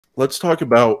let's talk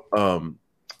about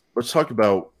let's talk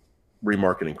about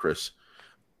remarketing, Chris.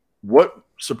 What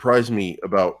surprised me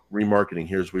about remarketing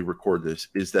here as we record this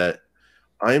is that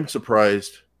I am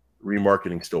surprised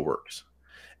remarketing still works.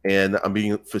 And I'm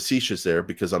being facetious there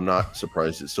because I'm not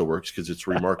surprised it still works because it's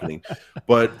remarketing.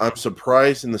 But I'm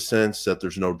surprised in the sense that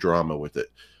there's no drama with it.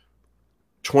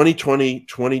 2020,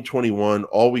 2021,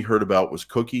 all we heard about was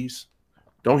cookies.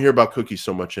 Don't hear about cookies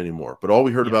so much anymore, but all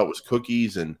we heard Yeah. about was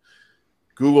cookies, and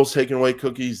Google's taking away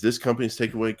cookies. This company's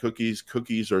taking away cookies.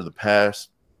 Cookies are the past.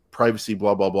 Privacy,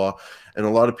 blah, blah, blah. And a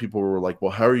lot of people were like, well,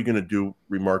 how are you going to do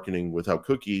remarketing without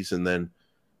cookies? And then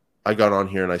I got on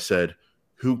here and I said,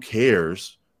 who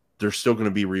cares? There's still going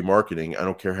to be remarketing. I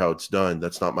don't care how it's done.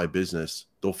 That's not my business.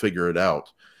 They'll figure it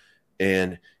out.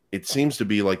 And it seems to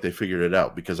be like they figured it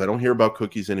out because I don't hear about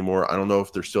cookies anymore. I don't know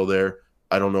if they're still there.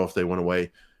 I don't know if they went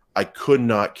away. I could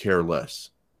not care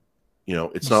less. You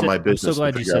know, it's not my business. I'm so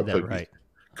glad to you figure said out that cookies. right.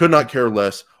 Could not care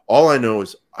less. All I know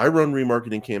is I run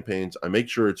remarketing campaigns. I make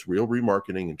sure it's real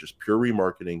remarketing and just pure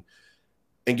remarketing.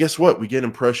 And guess what? We get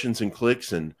impressions and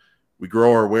clicks and we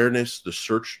grow our awareness. The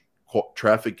search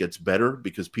traffic gets better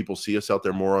because people see us out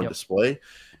there more on display.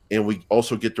 And we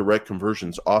also get direct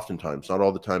conversions oftentimes, not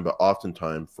all the time, but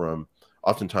oftentimes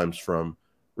from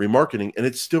remarketing. And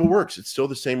it still works. It's still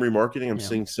the same remarketing. I'm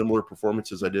seeing similar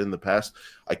performances I did in the past.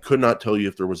 I could not tell you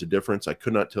if there was a difference. I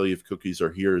could not tell you if cookies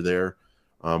are here or there.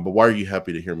 But why are you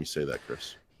happy to hear me say that,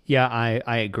 Chris? Yeah,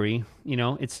 I agree. You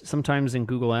know, it's sometimes in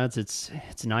Google Ads,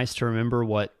 it's nice to remember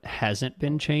what hasn't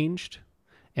been changed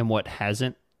and what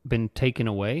hasn't been taken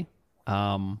away,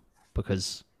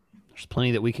 because there's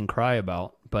plenty that we can cry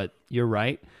about. But you're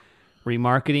right,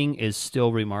 remarketing is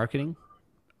still remarketing.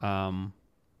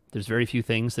 There's very few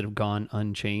things that have gone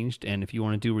unchanged, and if you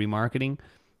want to do remarketing,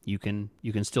 you can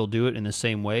still do it in the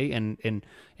same way. And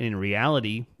in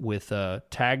reality, with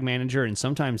Tag Manager, and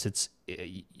sometimes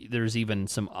there's even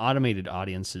some automated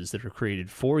audiences that are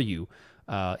created for you.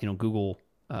 Google,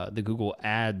 the Google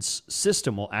Ads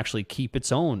system will actually keep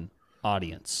its own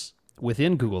audience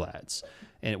within Google Ads,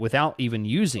 and without even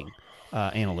using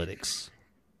analytics,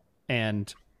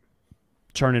 and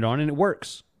turn it on, and it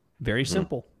works. Very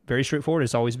simple, very straightforward.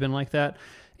 It's always been like that,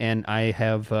 and I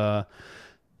have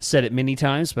said it many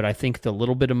times, but I think the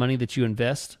little bit of money that you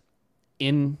invest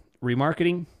in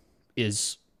remarketing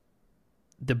is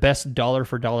the best dollar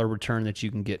for dollar return that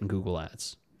you can get in Google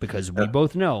Ads, because we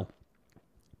both know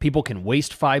people can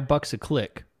waste $5 a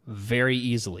click very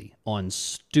easily on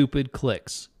stupid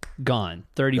clicks. Gone.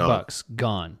 30 bucks,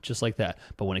 gone, just like that.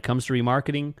 But when it comes to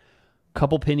remarketing,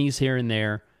 couple pennies here and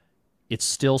there, it's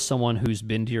still someone who's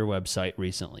been to your website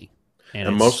recently.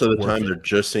 And most of the time, they're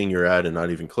just seeing your ad and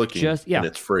not even clicking, and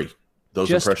it's free. Those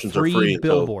impressions are free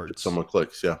until someone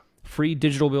clicks. Yeah, free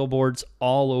digital billboards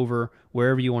all over,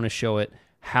 wherever you want to show it.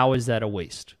 How is that a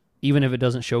waste? Even if it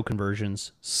doesn't show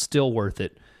conversions, still worth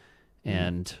it.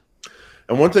 And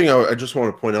one thing I just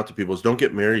want to point out to people is don't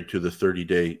get married to the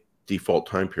 30-day default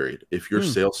time period. If your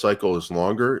sales cycle is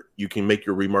longer, you can make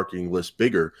your remarketing list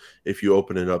bigger if you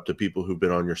open it up to people who've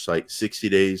been on your site 60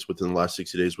 days, within the last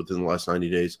 60 days, within the last 90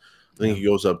 days. I think it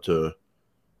goes up to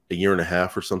a year and a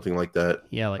half or something like that.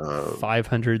 Yeah, like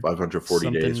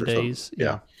 540 days or days. Something.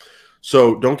 Yeah.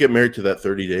 So don't get married to that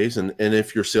 30 days. And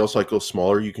if your sales cycle is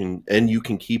smaller, you can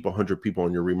keep 100 people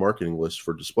on your remarketing list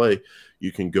for display.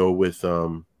 You can go with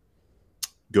a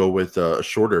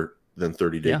shorter than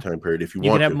 30-day time period if you want.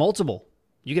 You can have multiple.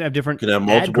 You can have different. You can have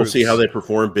multiple. See how they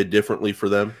perform. Bid differently for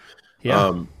them.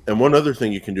 Yeah. And one other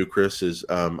thing you can do, Chris, is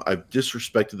I've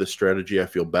disrespected this strategy. I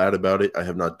feel bad about it. I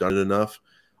have not done it enough.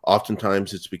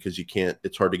 Oftentimes it's because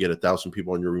it's hard to get 1,000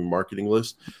 people on your remarketing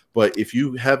list. But if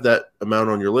you have that amount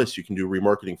on your list, you can do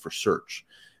remarketing for search.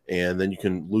 And then you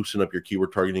can loosen up your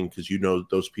keyword targeting, because you know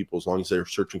those people, as long as they're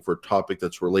searching for a topic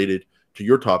that's related to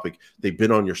your topic, they've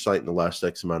been on your site in the last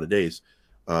X amount of days.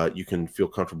 You can feel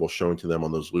comfortable showing to them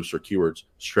on those looser keywords.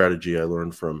 Strategy I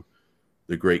learned from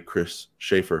the great Chris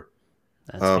Schaefer.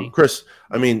 Chris,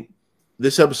 I mean,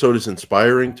 this episode is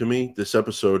inspiring to me. This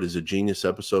episode is a genius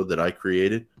episode that I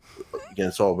created. Again,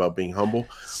 it's all about being humble.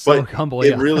 So humble,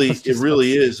 it really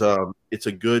is. It's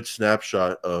a good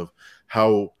snapshot of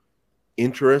how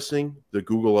interesting the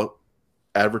Google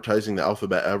advertising, the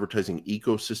Alphabet advertising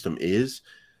ecosystem is,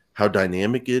 how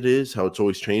dynamic it is, how it's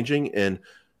always changing. And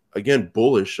again, I'm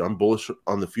bullish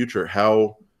on the future,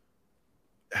 how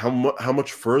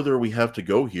much further we have to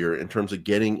go here in terms of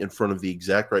getting in front of the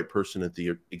exact right person at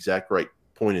the exact right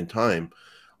point in time,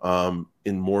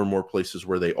 in more and more places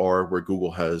where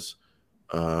Google has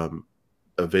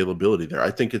availability there.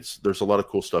 I think there's a lot of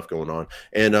cool stuff going on,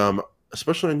 and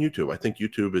especially on YouTube. I think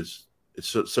YouTube is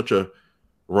such a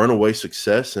runaway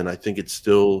success, and I think it's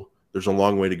still there's a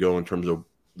long way to go in terms of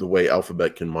the way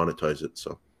Alphabet can monetize it.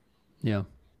 So, Yeah.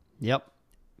 Yep.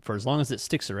 For as long as it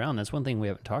sticks around, that's one thing we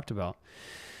haven't talked about.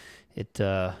 It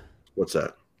what's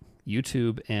that?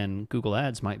 YouTube and Google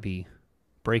Ads might be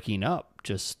breaking up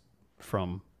just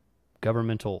from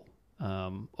governmental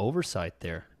oversight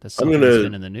there. That's something that's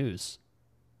been in the news.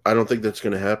 I don't think that's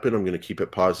going to happen. I'm going to keep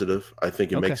it positive. I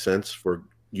think it Okay. makes sense for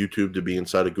YouTube to be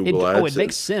inside of Google Ads. Oh, it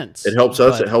makes sense. It helps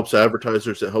us. It helps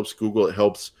advertisers. It helps Google. It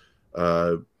helps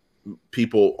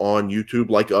people on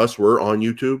YouTube like us. We're on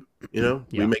YouTube. You know,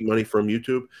 we make money from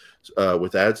YouTube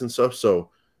with ads and stuff.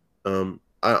 So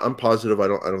I'm positive. I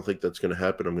don't think that's going to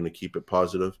happen. I'm going to keep it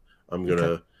positive. I'm going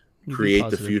to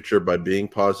create the future by being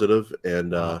positive,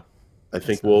 and I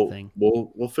think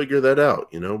we'll figure that out.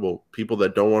 You know, people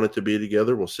that don't want it to be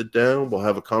together, we'll sit down, we'll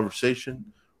have a conversation.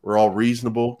 We're all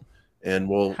reasonable, and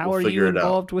we'll figure it out. How are you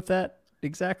involved with that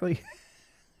exactly?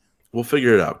 We'll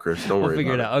figure it out, Chris. Don't worry. We'll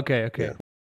figure about it out. Okay. Yeah.